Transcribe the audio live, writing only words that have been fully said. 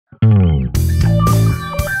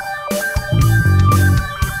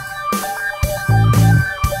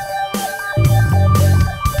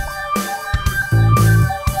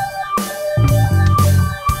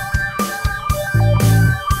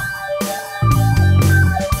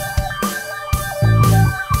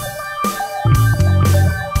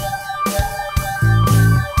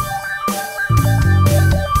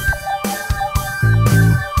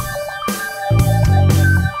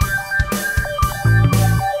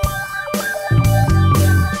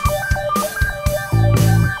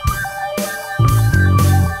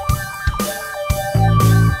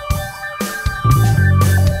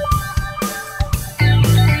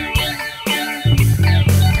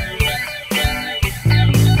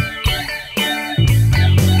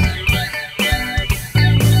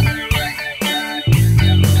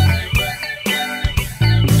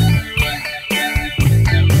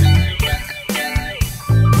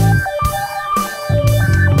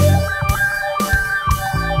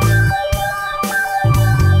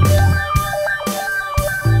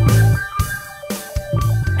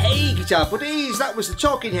guitar buddies, that was the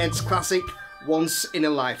Talking Heads classic Once in a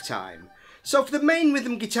Lifetime. So for the main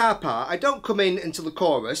rhythm guitar part, I don't come in until the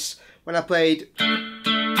chorus when I played.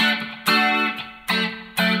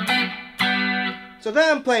 So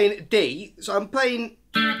there I'm playing D, so I'm playing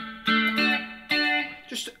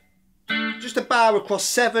just a bar across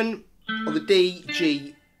 7 on the D,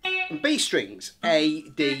 G and B strings, A,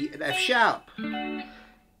 D and F sharp.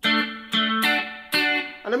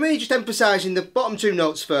 And I'm really just emphasising the bottom 2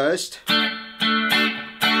 notes first, then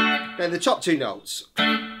the top 2 notes.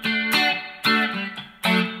 Then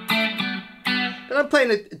I'm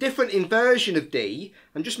playing a different inversion of D.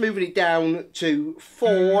 I'm just moving it down to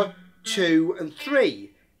 4, 2 and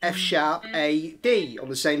 3, F sharp, A, D on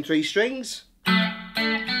the same 3 strings.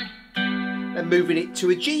 Then moving it to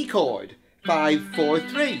a G chord, 5, 4,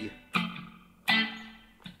 3.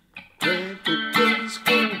 Where the days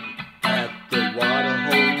go at the water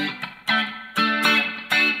hole.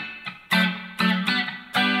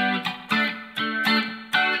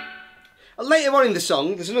 And later on in the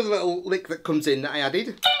song, there's another little lick that comes in that I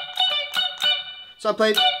added. So I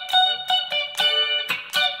played.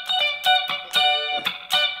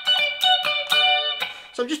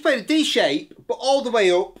 So I'm just playing a D shape, but all the way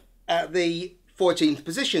up at the 14th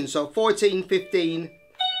position. So 14, 15,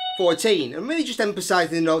 14. I'm really just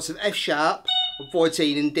emphasising the notes of F sharp on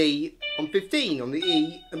 14 and D on 15 on the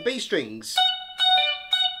E and B strings.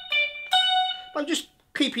 I'm just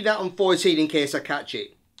keeping that on 14 in case I catch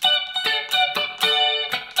it.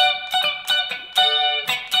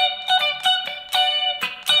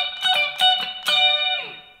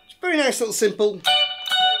 It's a very nice little simple,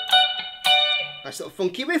 nice little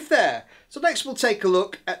funky riff there. So next we'll take a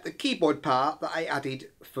look at the keyboard part that I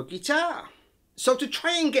added for guitar. So to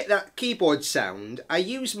try and get that keyboard sound, I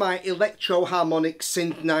use my Electro Harmonic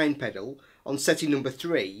Synth 9 pedal on setting number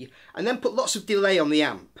 3 and then put lots of delay on the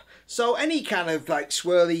amp. So any kind of like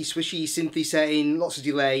swirly, swishy, synthy setting, lots of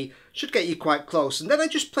delay, should get you quite close. And then I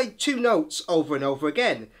just played 2 notes over and over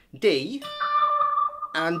again, D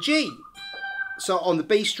and G. So on the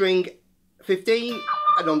B string 15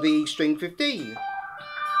 and on the E string 15.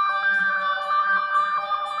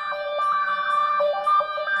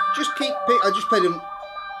 I just played them.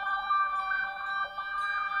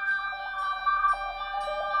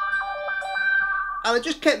 And I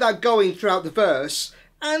just kept that going throughout the verse,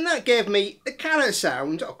 and that gave me the kind of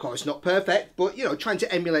sound, of course not perfect, but you know, trying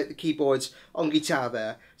to emulate the keyboards on guitar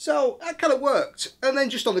there. So that kind of worked. And then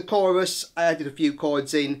just on the chorus, I added a few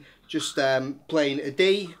chords in, just playing a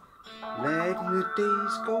D, letting the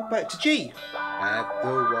days go back to G, at the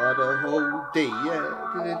water hole D,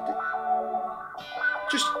 yeah.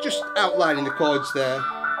 Just outlining the chords there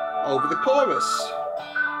over the chorus.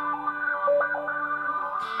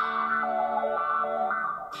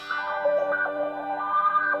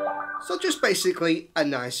 So just basically a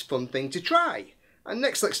nice fun thing to try. And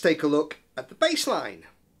next let's take a look at the bass line.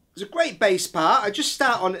 There's a great bass part. I just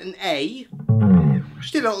start on an A,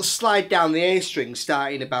 just did a little slide down the A string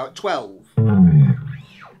starting about 12.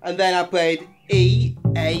 And then I played E,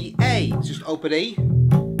 A, just open E.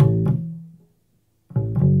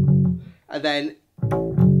 And then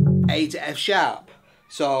A to F sharp.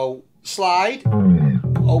 So slide,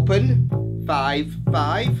 open, 5,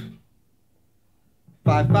 5,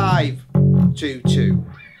 5, 5, 2, 2.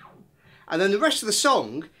 And then the rest of the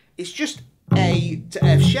song is just A to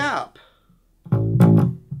F sharp.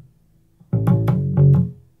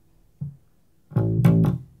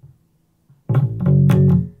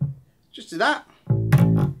 Just do that.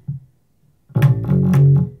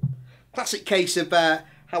 Classic case of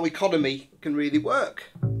how economy can really work.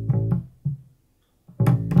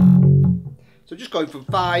 So just going from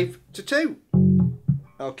 5 to 2.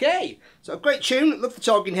 Okay, so a great tune, love the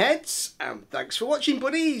Talking Heads, and thanks for watching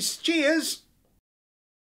buddies, cheers!